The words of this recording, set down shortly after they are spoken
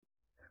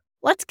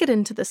let's get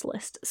into this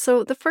list.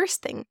 So the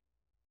first thing,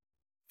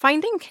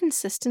 finding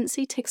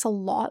consistency takes a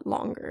lot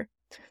longer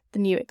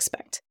than you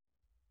expect.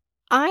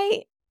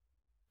 I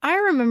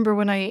remember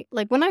when I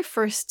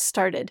first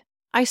started,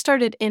 I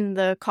started in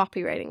the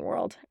copywriting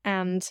world,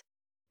 and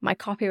my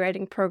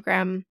copywriting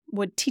program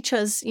would teach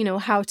us,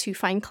 how to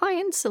find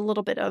clients, a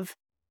little bit of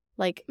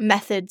like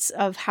methods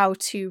of how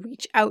to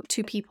reach out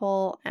to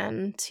people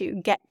and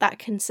to get that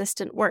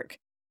consistent work.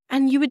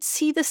 And you would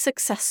see the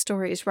success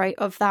stories, right,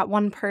 of that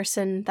one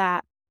person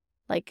that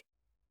like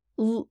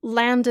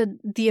landed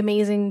the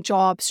amazing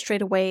job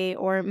straight away,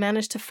 or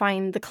managed to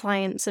find the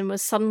clients and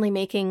was suddenly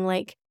making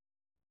like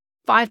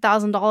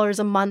 $5,000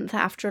 a month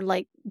after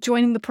like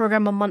joining the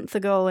program a month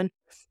ago. And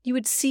you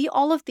would see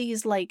all of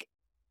these like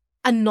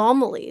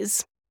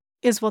anomalies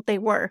is what they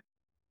were.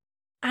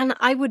 And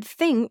I would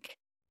think,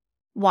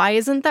 why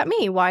isn't that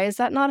me? Why is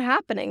that not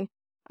happening?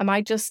 Am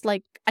I just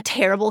like a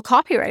terrible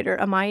copywriter?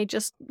 Am I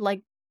just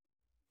like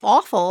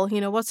awful?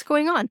 What's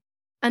going on?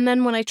 And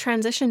then when I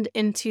transitioned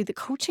into the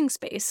coaching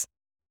space,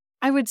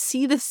 I would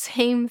see the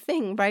same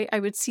thing, right? I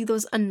would see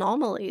those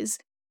anomalies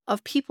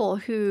of people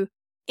who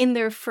in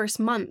their first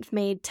month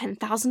made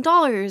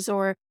 $10,000,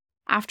 or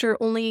after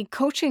only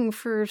coaching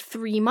for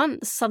 3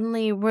 months,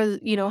 suddenly were,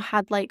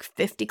 had like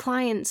 50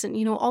 clients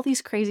and, all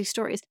these crazy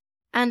stories.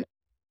 And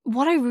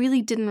what I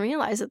really didn't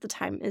realize at the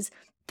time is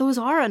those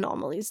are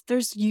anomalies.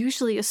 There's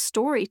usually a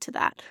story to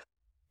that.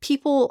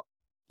 People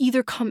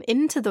either come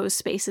into those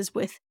spaces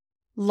with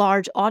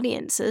large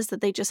audiences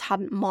that they just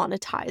hadn't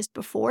monetized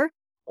before,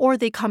 or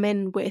they come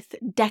in with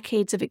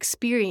decades of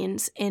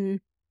experience in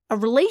a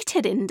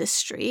related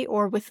industry,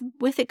 or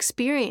with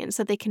experience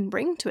that they can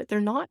bring to it. They're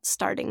not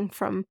starting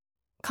from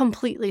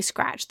completely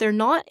scratch. They're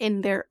not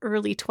in their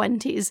early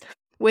 20s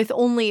with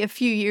only a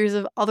few years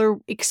of other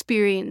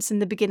experience in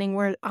the beginning,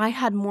 where I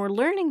had more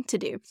learning to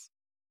do.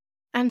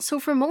 And so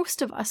for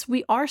most of us,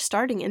 we are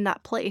starting in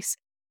that place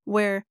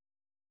where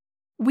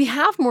we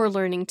have more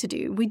learning to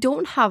do. We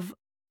don't have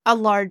a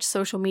large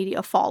social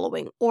media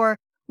following, or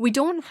we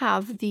don't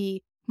have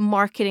the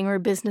marketing or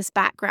business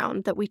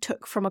background that we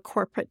took from a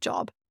corporate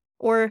job,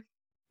 or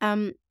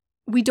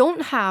we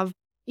don't have,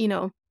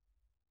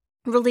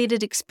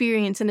 related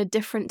experience in a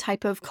different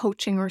type of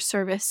coaching or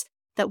service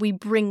that we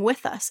bring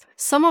with us.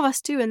 Some of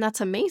us do, and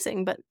that's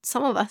amazing, but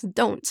some of us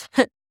don't.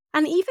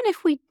 And even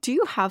if we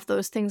do have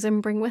those things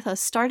and bring with us,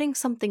 starting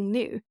something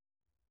new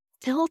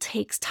still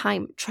takes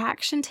time.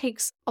 Traction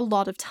takes a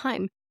lot of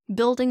time.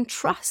 Building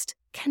trust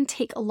can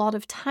take a lot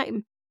of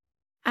time.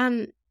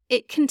 And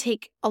it can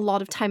take a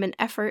lot of time and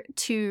effort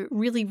to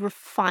really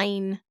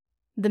refine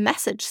the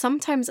message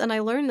sometimes. And I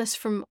learned this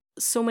from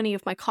so many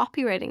of my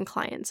copywriting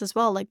clients as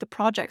well, like the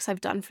projects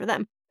I've done for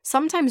them.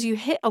 Sometimes you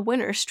hit a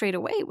winner straight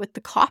away with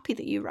the copy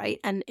that you write,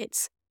 and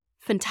it's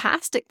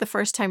fantastic the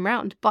first time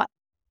round, but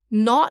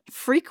not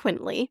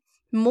frequently.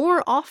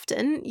 More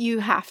often, you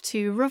have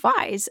to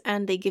revise,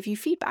 and they give you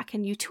feedback,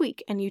 and you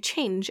tweak, and you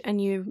change,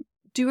 and you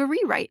do a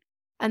rewrite.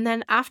 And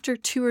then after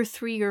 2 or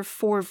 3 or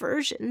 4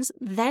 versions,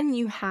 then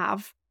you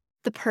have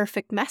the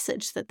perfect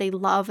message that they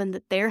love and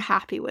that they're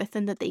happy with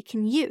and that they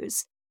can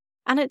use.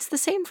 And it's the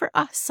same for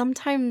us.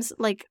 Sometimes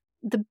like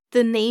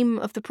the name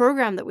of the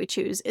program that we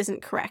choose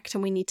isn't correct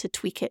and we need to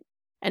tweak it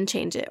and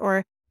change it.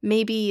 Or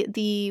maybe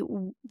the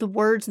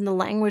words and the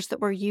language that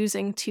we're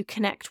using to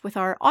connect with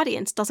our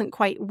audience doesn't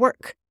quite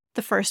work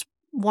the first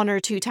 1 or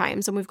 2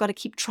 times. And we've got to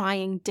keep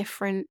trying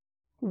different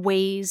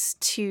ways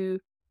to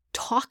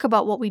talk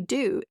about what we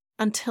do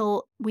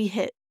until we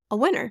hit a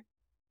winner.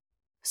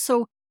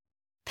 So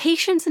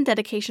patience and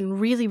dedication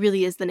really,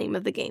 really is the name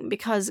of the game,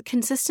 because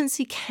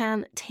consistency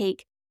can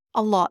take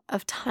a lot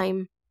of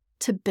time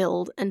to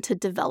build and to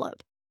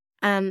develop.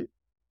 And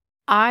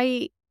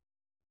I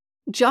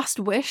just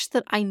wish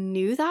that I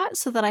knew that,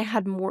 so that I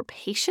had more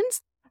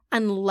patience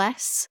and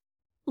less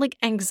like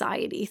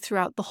anxiety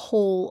throughout the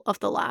whole of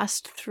the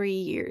last 3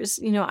 years.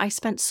 I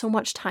spent so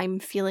much time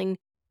feeling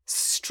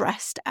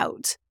stressed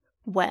out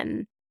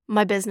when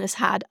my business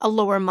had a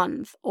lower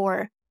month,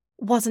 or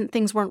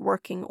things weren't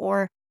working,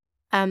 or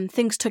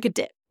things took a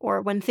dip,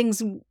 or when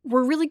things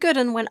were really good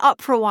and went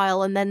up for a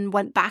while and then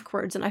went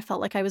backwards and I felt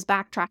like I was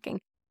backtracking.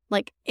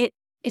 Like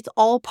it's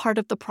all part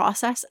of the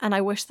process, and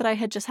I wish that I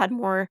had just had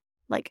more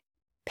like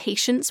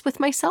patience with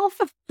myself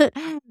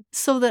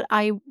so that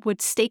I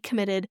would stay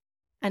committed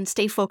and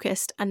stay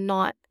focused and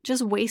not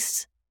just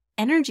waste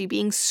energy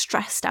being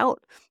stressed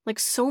out. Like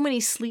so many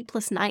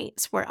sleepless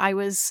nights where I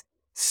was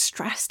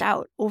stressed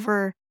out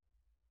over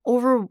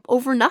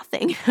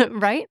nothing,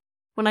 right?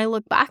 When I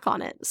look back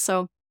on it.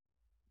 So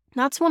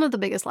that's one of the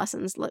biggest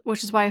lessons,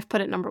 which is why I've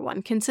put it number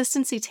 1.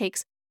 Consistency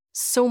takes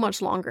so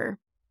much longer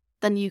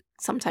than you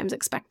sometimes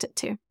expect it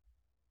to.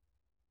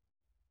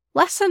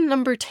 Lesson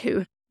number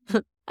 2,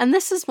 and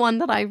this is one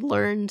that I've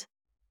learned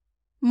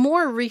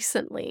more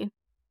recently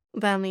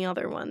than the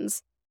other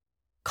ones.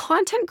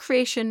 Content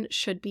creation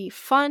should be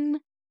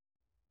fun,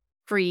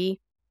 free,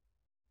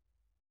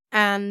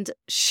 and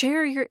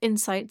share your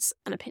insights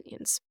and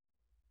opinions.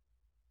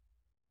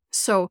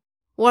 So,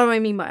 what do I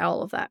mean by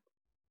all of that?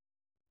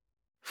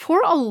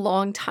 For a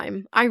long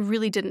time, I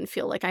really didn't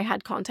feel like I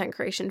had content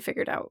creation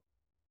figured out.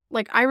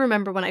 Like, I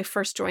remember when I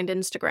first joined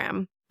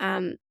Instagram,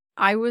 and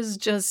I was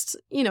just,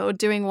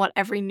 doing what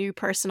every new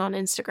person on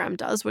Instagram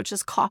does, which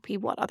is copy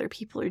what other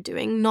people are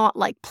doing, not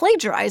like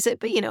plagiarize it,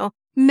 but,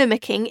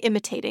 mimicking,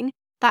 imitating,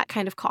 that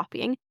kind of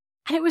copying.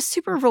 And it was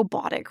super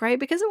robotic, right?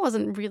 Because it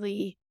wasn't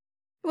really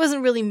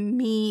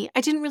me.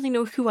 I didn't really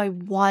know who I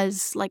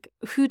was. Like,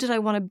 who did I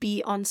want to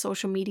be on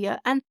social media?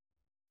 And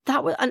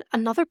that was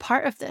another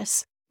part of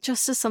this,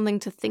 just as something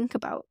to think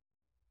about.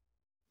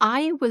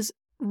 I was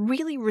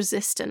really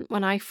resistant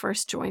when I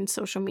first joined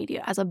social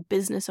media as a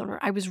business owner.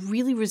 I was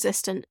really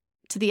resistant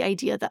to the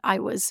idea that I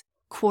was,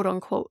 quote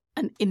unquote,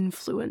 an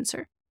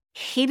influencer.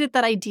 Hated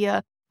that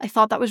idea. I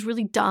thought that was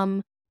really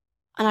dumb.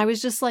 And I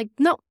was just like,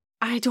 no,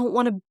 I don't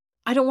want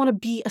to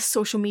be a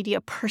social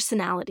media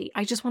personality.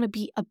 I just want to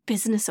be a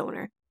business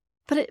owner.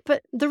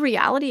 But the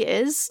reality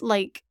is,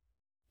 like,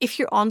 if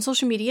you're on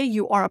social media,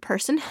 you are a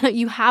person,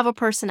 you have a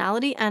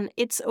personality, and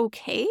it's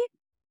okay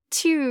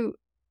to,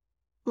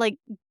 like,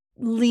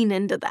 lean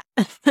into that,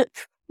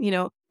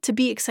 to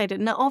be excited.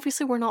 Now,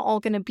 obviously, we're not all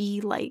going to be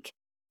like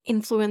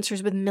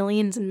influencers with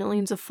millions and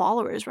millions of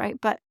followers,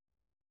 right? But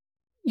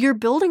you're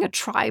building a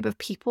tribe of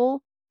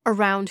people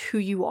around who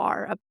you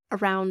are,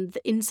 around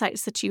the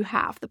insights that you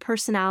have, the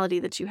personality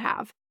that you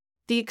have,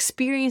 the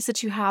experience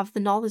that you have, the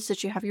knowledge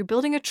that you have. You're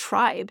building a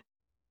tribe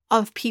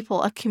of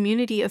people, a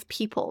community of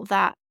people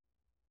that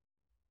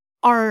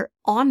are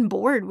on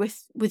board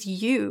with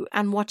you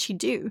and what you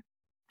do.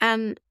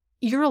 And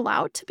you're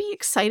allowed to be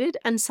excited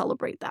and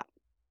celebrate that.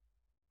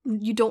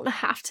 You don't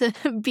have to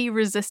be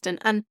resistant.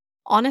 And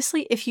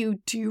honestly, if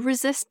you do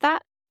resist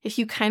that, if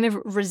you kind of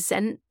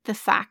resent the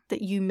fact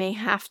that you may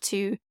have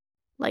to,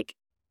 like,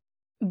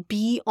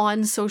 be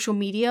on social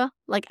media,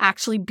 like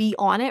actually be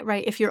on it,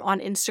 right? If you're on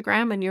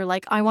Instagram and you're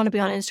like, I want to be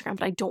on Instagram,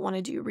 but I don't want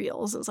to do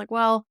reels. It's like,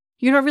 well,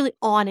 you're not really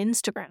on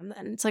Instagram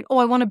then. It's like, oh,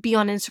 I want to be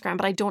on Instagram,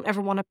 but I don't ever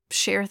want to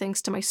share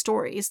things to my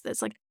stories.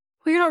 That's like,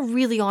 well, you're not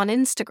really on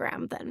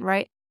Instagram then,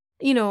 right?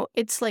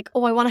 It's like,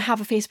 oh, I want to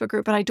have a Facebook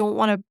group, but I don't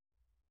want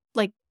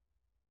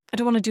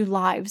to do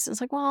lives.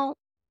 It's like, well,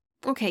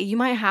 okay, you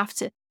might have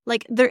to,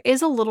 like, there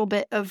is a little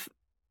bit of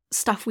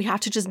stuff we have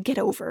to just get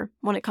over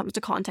when it comes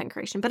to content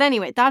creation. But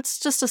anyway, that's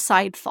just a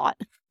side thought.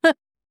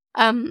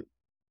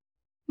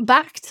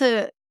 Back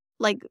to,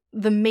 like,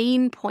 the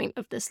main point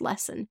of this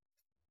lesson.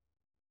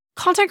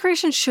 Content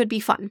creation should be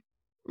fun,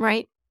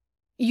 right?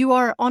 You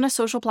are on a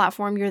social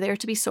platform, you're there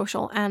to be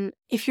social, and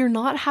if you're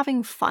not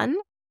having fun,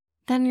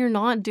 then you're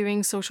not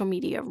doing social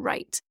media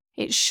right.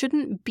 It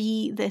shouldn't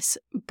be this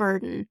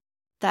burden,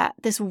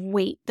 this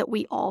weight that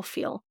we all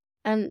feel.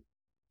 And,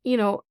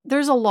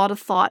 there's a lot of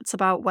thoughts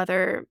about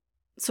whether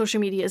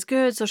social media is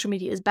good, social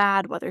media is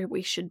bad, whether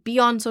we should be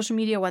on social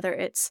media, whether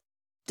it's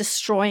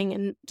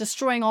destroying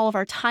all of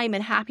our time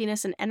and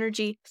happiness and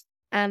energy.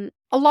 And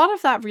a lot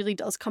of that really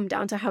does come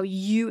down to how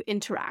you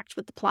interact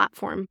with the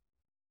platform.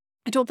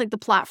 I don't think the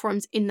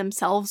platforms in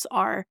themselves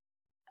are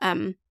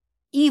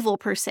evil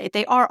per se.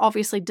 They are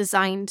obviously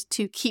designed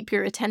to keep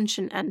your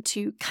attention and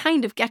to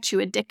kind of get you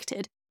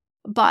addicted.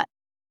 But,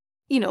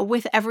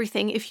 with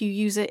everything, if you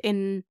use it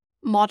in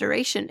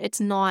moderation, it's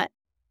not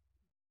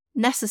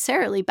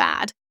necessarily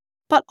bad.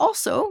 But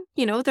also,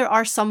 there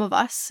are some of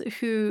us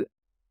who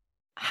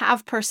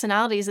have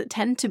personalities that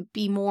tend to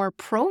be more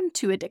prone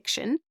to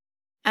addiction.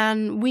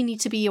 And we need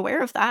to be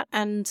aware of that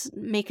and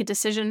make a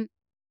decision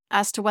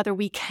as to whether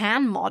we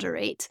can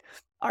moderate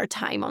our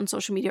time on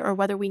social media or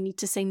whether we need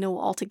to say no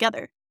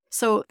altogether.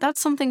 So that's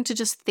something to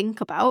just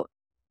think about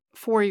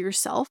for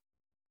yourself,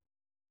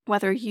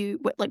 whether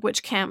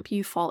which camp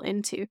you fall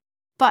into.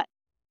 But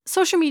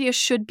social media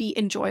should be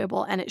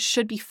enjoyable and it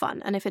should be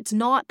fun. And if it's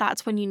not,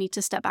 that's when you need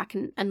to step back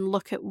and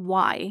look at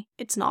why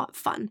it's not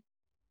fun.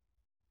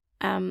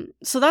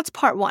 So that's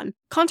part one.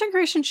 Content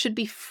creation should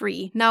be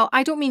free. Now,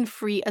 I don't mean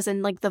free as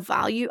in like the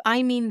value.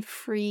 I mean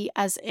free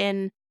as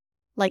in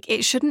like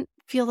it shouldn't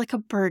feel like a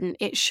burden.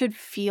 It should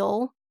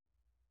feel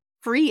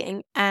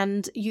freeing,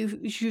 and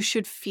you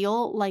should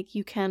feel like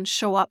you can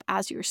show up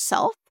as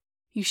yourself.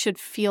 You should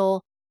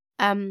feel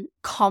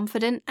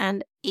confident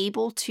and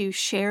able to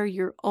share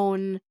your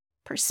own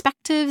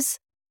perspectives,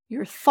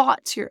 your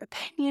thoughts, your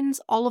opinions,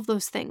 all of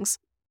those things.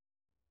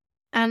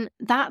 And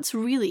that's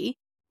really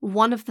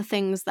one of the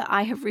things that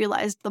I have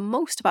realized the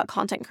most about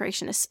content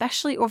creation,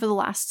 especially over the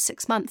last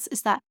 6 months,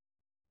 is that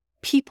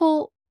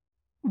people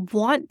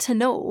want to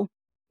know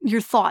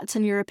your thoughts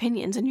and your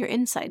opinions and your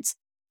insights.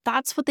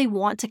 That's what they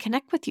want to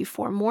connect with you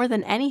for more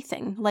than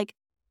anything. Like,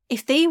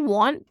 if they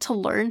want to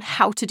learn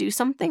how to do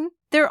something,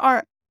 there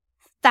are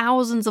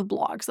thousands of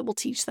blogs that will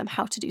teach them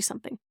how to do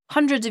something,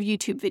 hundreds of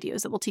YouTube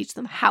videos that will teach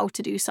them how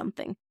to do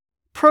something,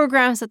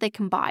 programs that they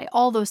can buy,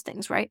 all those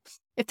things, right?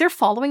 If they're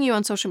following you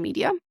on social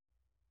media,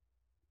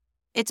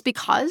 it's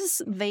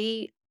because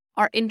they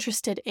are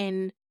interested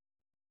in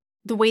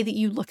the way that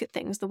you look at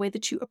things, the way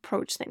that you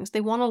approach things.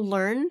 They want to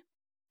learn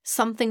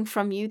something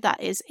from you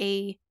that is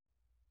a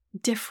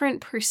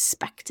different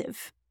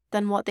perspective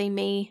than what they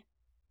may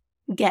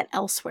get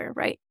elsewhere,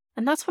 right?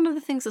 And that's one of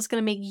the things that's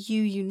going to make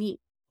you unique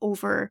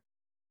over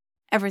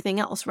everything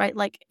else, right?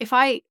 Like if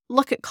I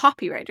look at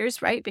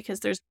copywriters, right?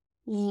 Because there's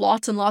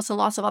lots and lots and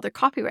lots of other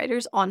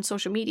copywriters on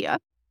social media.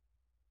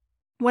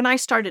 When I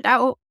started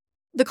out,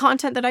 the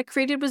content that I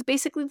created was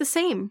basically the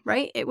same,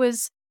 right? It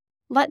was,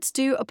 let's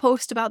do a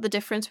post about the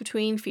difference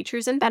between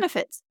features and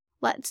benefits.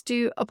 Let's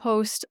do a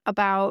post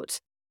about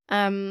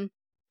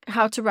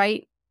how to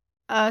write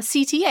a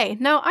CTA.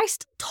 Now, I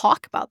still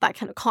talk about that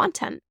kind of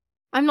content.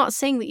 I'm not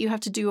saying that you have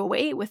to do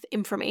away with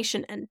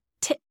information and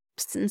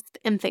tips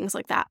and things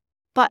like that,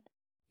 but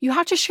you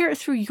have to share it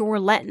through your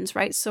lens,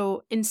 right?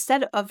 So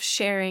instead of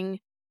sharing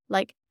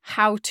like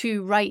how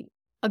to write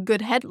a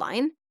good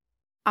headline,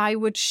 I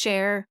would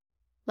share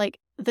like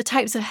the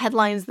types of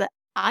headlines that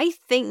I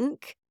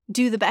think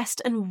do the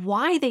best and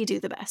why they do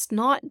the best,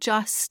 not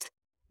just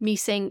me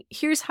saying,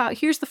 here's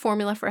the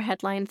formula for a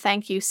headline.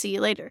 Thank you. See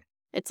you later.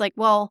 It's like,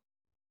 well,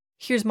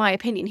 here's my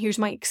opinion. Here's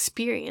my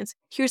experience.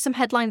 Here's some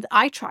headlines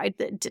I tried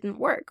that didn't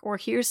work, or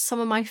here's some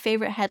of my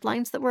favorite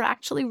headlines that were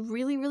actually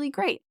really, really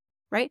great,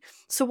 right?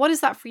 So what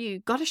is that for you?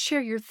 You've got to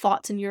share your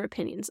thoughts and your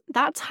opinions.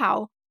 That's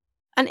how,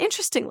 and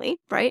interestingly,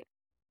 right,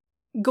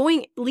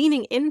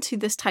 leaning into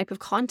this type of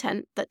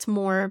content that's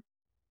more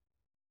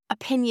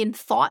opinion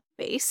thought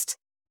based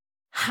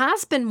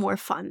has been more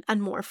fun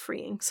and more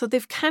freeing. So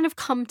they've kind of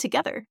come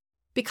together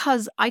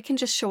because I can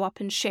just show up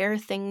and share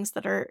things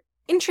that are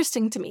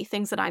interesting to me,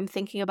 things that I'm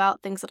thinking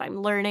about, things that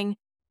I'm learning,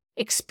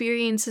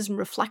 experiences and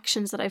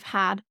reflections that I've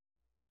had.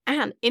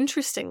 And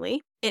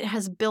interestingly, it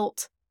has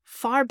built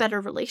far better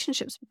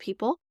relationships with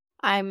people.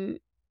 And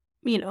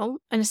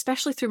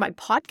especially through my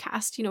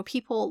podcast,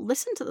 people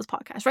listen to this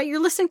podcast, right?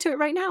 You're listening to it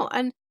right now.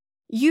 And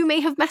you may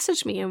have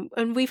messaged me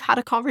and we've had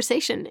a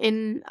conversation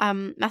in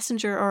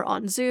Messenger or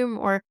on Zoom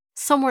or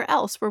somewhere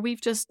else where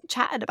we've just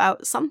chatted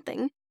about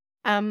something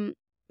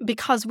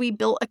because we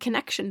built a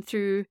connection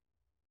through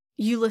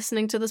you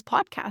listening to this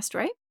podcast,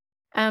 right?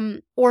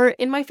 Or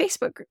in my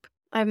Facebook group.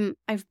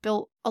 I've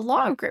built a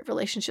lot of great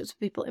relationships with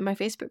people in my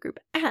Facebook group,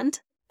 and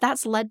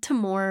that's led to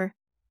more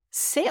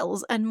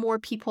sales and more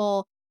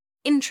people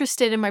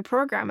interested in my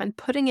program and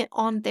putting it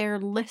on their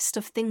list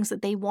of things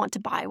that they want to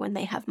buy when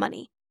they have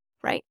money,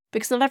 right?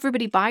 Because not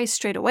everybody buys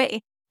straight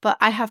away, but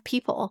I have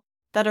people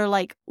that are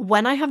like,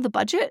 when I have the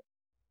budget,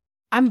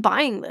 I'm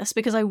buying this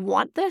because I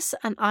want this,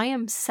 and I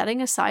am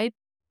setting aside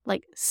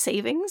like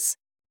savings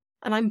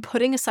and I'm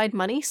putting aside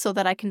money so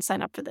that I can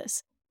sign up for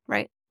this,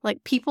 right?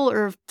 Like people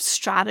are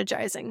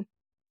strategizing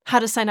how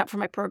to sign up for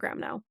my program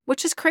now,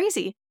 which is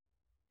crazy.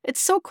 It's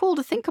so cool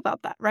to think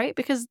about that, right?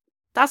 Because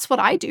that's what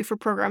I do for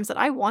programs that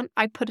I want.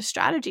 I put a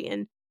strategy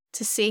in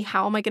to see,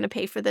 how am I going to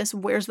pay for this?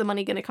 Where's the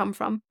money going to come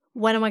from?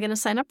 When am I going to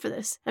sign up for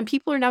this? And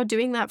people are now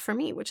doing that for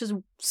me, which is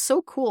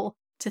so cool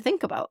to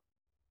think about.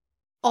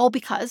 All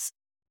because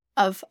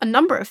of a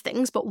number of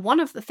things, but one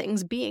of the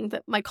things being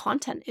that my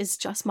content is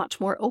just much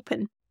more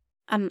open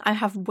and I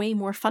have way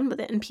more fun with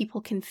it and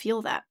people can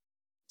feel that.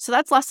 So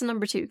that's lesson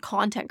number 2,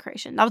 content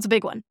creation. That was a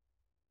big one.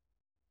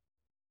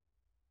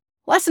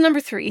 Lesson number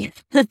 3,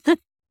 the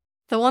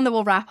one that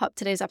we'll wrap up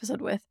today's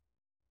episode with.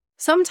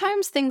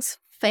 Sometimes things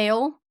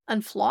fail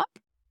and flop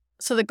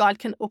so that God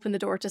can open the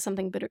door to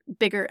something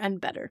bigger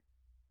and better.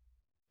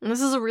 And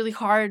this is a really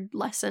hard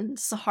lesson.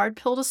 It's a hard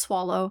pill to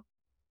swallow.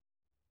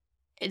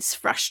 It's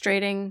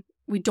frustrating.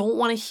 We don't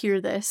want to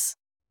hear this,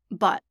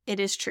 but it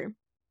is true.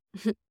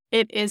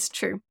 It is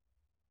true.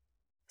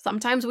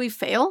 Sometimes we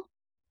fail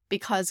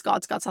because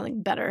God's got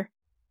something better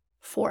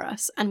for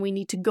us, and we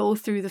need to go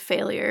through the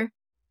failure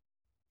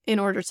in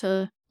order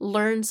to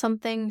learn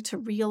something, to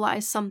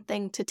realize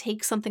something, to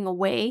take something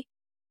away,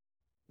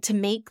 to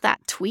make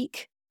that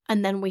tweak,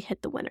 and then we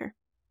hit the winner,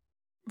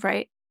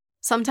 right?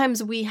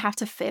 Sometimes we have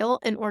to fail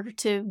in order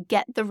to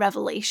get the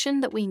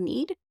revelation that we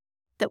need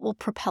that will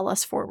propel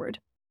us forward,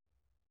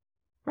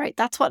 right?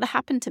 That's what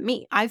happened to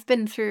me. I've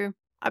been through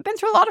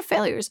a lot of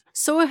failures.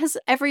 So has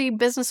every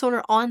business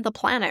owner on the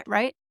planet,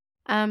 right?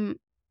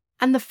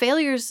 And the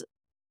failures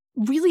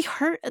really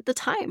hurt at the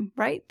time,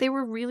 right? They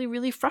were really,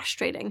 really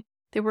frustrating.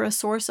 They were a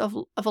source of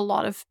a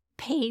lot of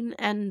pain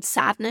and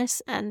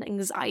sadness and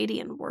anxiety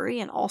and worry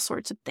and all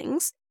sorts of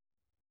things.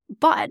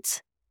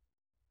 But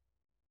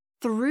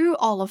through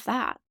all of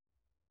that,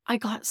 I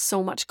got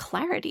so much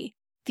clarity.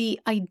 The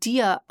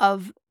idea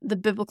of the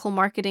biblical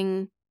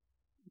marketing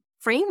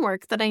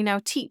framework that I now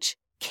teach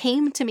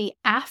came to me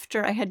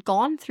after I had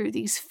gone through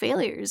these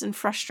failures and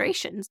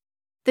frustrations.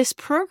 This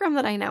program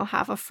that I now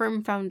have, A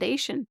Firm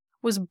Foundation,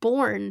 was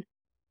born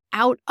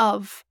out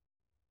of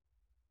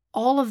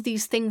all of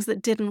these things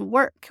that didn't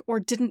work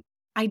or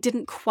I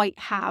didn't quite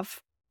have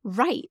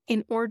right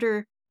in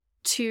order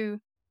to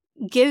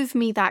give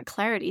me that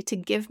clarity, to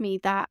give me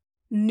that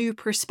new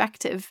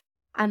perspective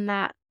and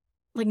that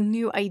like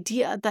new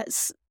idea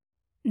that's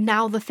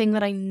now the thing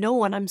that I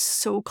know and I'm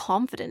so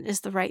confident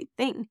is the right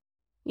thing,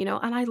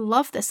 and I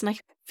love this and I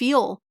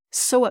feel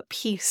so at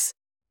peace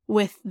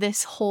with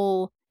this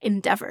whole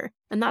endeavor.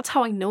 And that's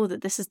how I know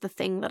that this is the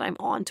thing that I'm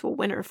on to a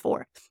winner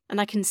for. And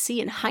I can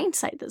see in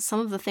hindsight that some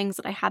of the things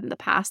that I had in the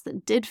past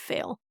that did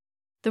fail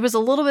there was a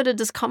little bit of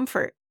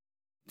discomfort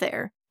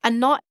there, and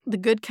not the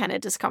good kind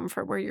of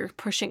discomfort where you're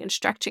pushing and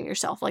stretching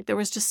yourself. Like there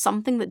was just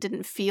something that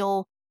didn't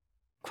feel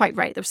quite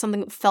right. There was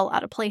something that felt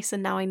out of place,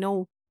 and now I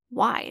know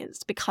why.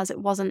 It's because it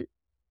wasn't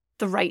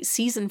the right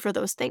season for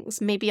those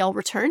things. Maybe I'll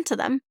return to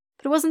them,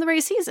 but it wasn't the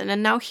right season.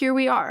 And now here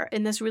we are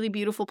in this really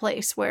beautiful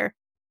place where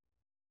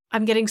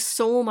I'm getting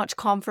so much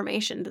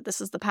confirmation that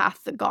this is the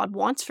path that God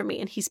wants for me,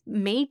 and He's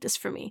made this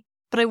for me.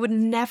 But I would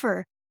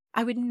never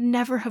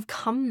have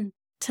come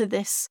to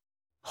this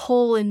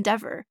whole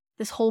endeavor,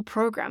 this whole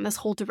program, this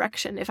whole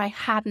direction if I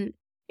hadn't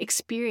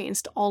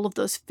experienced all of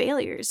those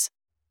failures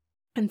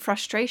and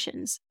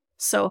frustrations.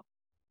 So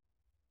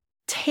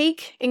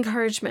take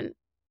encouragement.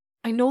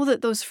 I know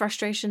that those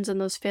frustrations and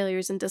those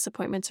failures and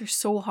disappointments are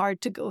so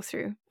hard to go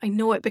through. I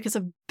know it because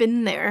I've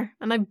been there,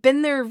 and I've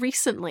been there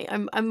recently.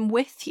 I'm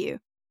with you.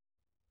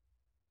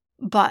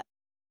 But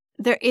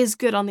there is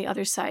good on the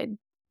other side.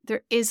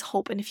 There is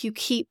hope. And if you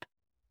keep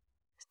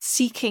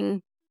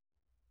seeking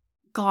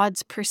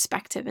God's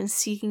perspective and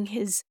seeking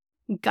His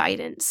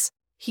guidance,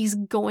 He's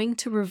going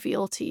to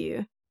reveal to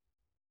you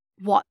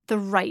what the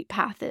right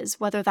path is,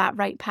 whether that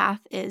right path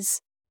is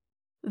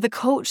the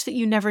coach that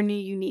you never knew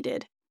you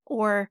needed,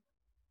 or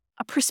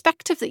a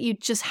perspective that you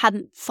just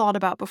hadn't thought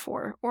about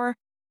before, or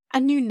a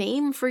new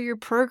name for your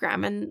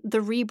program, and the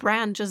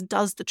rebrand just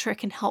does the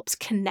trick and helps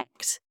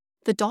connect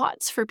the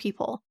dots for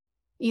people.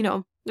 You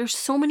know, there's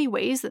so many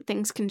ways that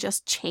things can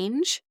just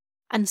change,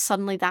 and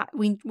suddenly that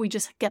we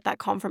just get that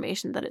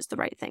confirmation that it's the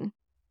right thing.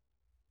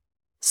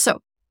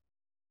 So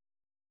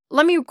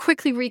let me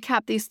quickly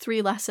recap these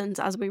 3 lessons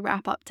as we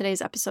wrap up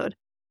today's episode.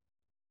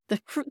 The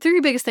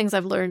 3 biggest things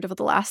I've learned over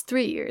the last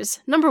 3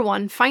 years. Number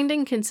 1,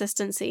 finding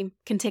consistency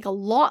can take a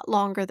lot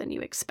longer than you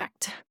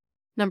expect.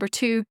 Number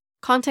 2,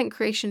 content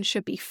creation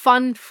should be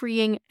fun,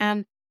 freeing,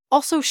 and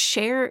also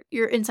share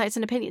your insights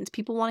and opinions.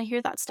 People want to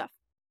hear that stuff.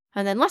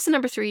 And then lesson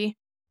number 3,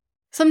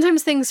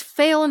 sometimes things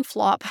fail and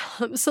flop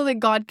so that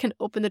God can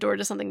open the door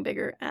to something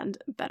bigger and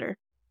better.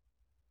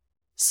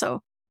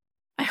 So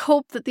I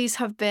hope that these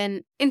have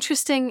been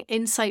interesting,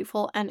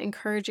 insightful, and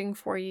encouraging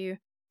for you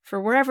for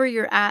wherever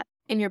you're at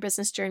in your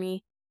business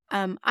journey.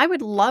 I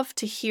would love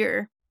to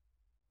hear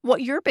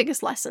what your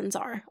biggest lessons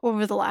are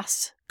over the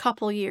last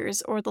couple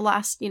years, or the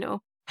last,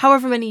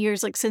 however many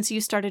years, like since you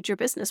started your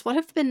business. What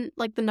have been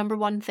like the number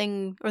 1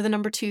 thing or the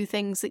number 2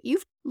 things that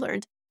you've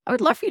learned? I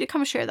would love for you to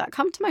come share that.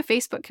 Come to my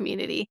Facebook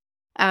community,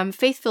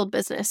 Faith-Filled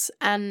Business,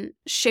 and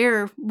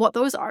share what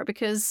those are,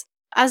 because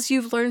as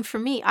you've learned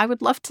from me, I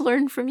would love to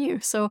learn from you.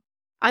 So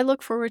I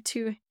look forward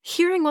to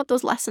hearing what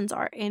those lessons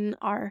are in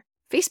our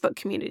Facebook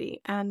community.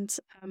 And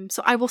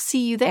so I will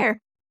see you there,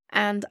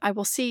 and I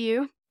will see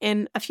you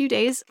in a few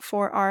days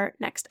for our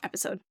next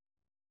episode.